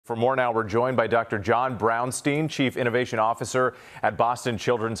For more now, we're joined by Dr. John Brownstein, Chief Innovation Officer at Boston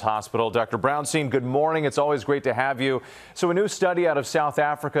Children's Hospital. Dr. Brownstein, good morning. It's always great to have you. So a new study out of South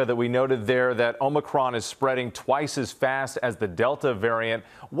Africa that we noted there that Omicron is spreading twice as fast as the Delta variant.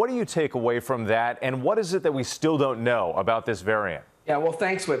 What do you take away from that? And what is it that we still don't know about this variant? Yeah, well,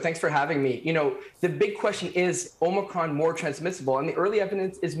 thanks, Whit. Thanks for having me. The big question is Omicron more transmissible? And the early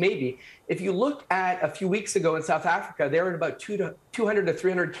evidence is maybe. If you look at a few weeks ago in South Africa, they were at about 200 to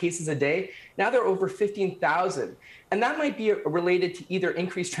 300 cases a day. Now they're over 15,000. And that might be related to either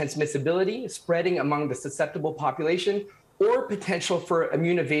increased transmissibility, spreading among the susceptible population, or potential for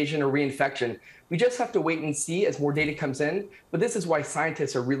immune evasion or reinfection. We just have to wait and see as more data comes in. But this is why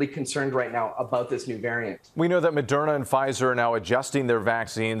scientists are really concerned right now about this new variant. We know that Moderna and Pfizer are now adjusting their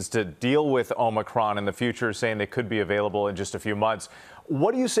vaccines to deal with Omicron in the future, saying they could be available in just a few months.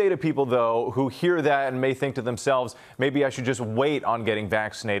 What do you say to people, though, who hear that and may think to themselves, maybe I should just wait on getting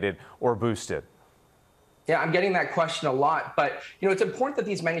vaccinated or boosted? Yeah, I'm getting that question a lot, but it's important that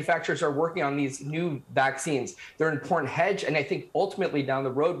these manufacturers are working on these new vaccines. They're an important hedge, and I think ultimately down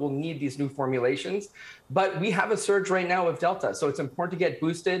the road we'll need these new formulations. But we have a surge right now of Delta, so it's important to get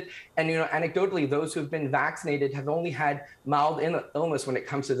boosted. And anecdotally, those who've been vaccinated have only had mild illness when it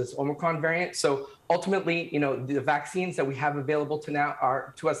comes to this Omicron variant. So ultimately, the vaccines that we have available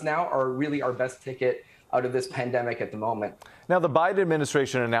to us now are really our best ticket out of this pandemic at the moment. Now, the Biden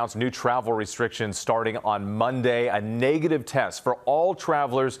administration announced new travel restrictions starting on Monday. A negative test for all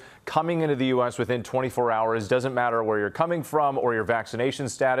travelers coming into the U.S. within 24 hours. Doesn't matter where you're coming from or your vaccination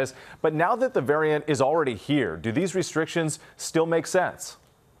status. But now that the variant is already here, do these restrictions still make sense?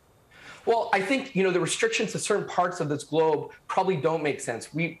 Well, I think, the restrictions to certain parts of this globe probably don't make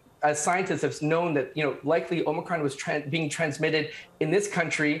sense. We, as scientists, have known that, likely Omicron was being transmitted in this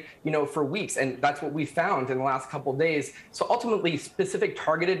country, for weeks. And that's what we found in the last couple of days. So ultimately, specific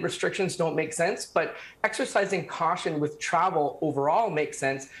targeted restrictions don't make sense. But exercising caution with travel overall makes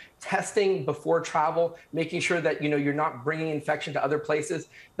sense. Testing before travel, making sure that, you're not bringing infection to other places,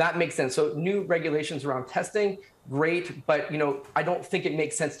 that makes sense. So new regulations around testing, great. But, I don't think it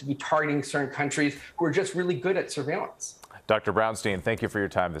makes sense to be targeting certain countries who are just really good at surveillance. Dr. Brownstein, thank you for your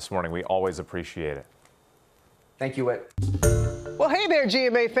time this morning. We always appreciate it. Thank you, Whit. Well, hey there,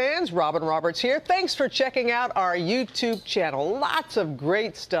 GMA fans. Robin Roberts here. Thanks for checking out our YouTube channel. Lots of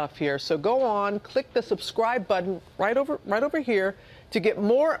great stuff here. So go on, click the subscribe button right over here to get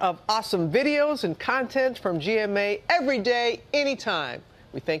more of awesome videos and content from GMA every day, anytime.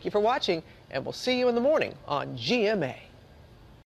 We thank you for watching, and we'll see you in the morning on GMA.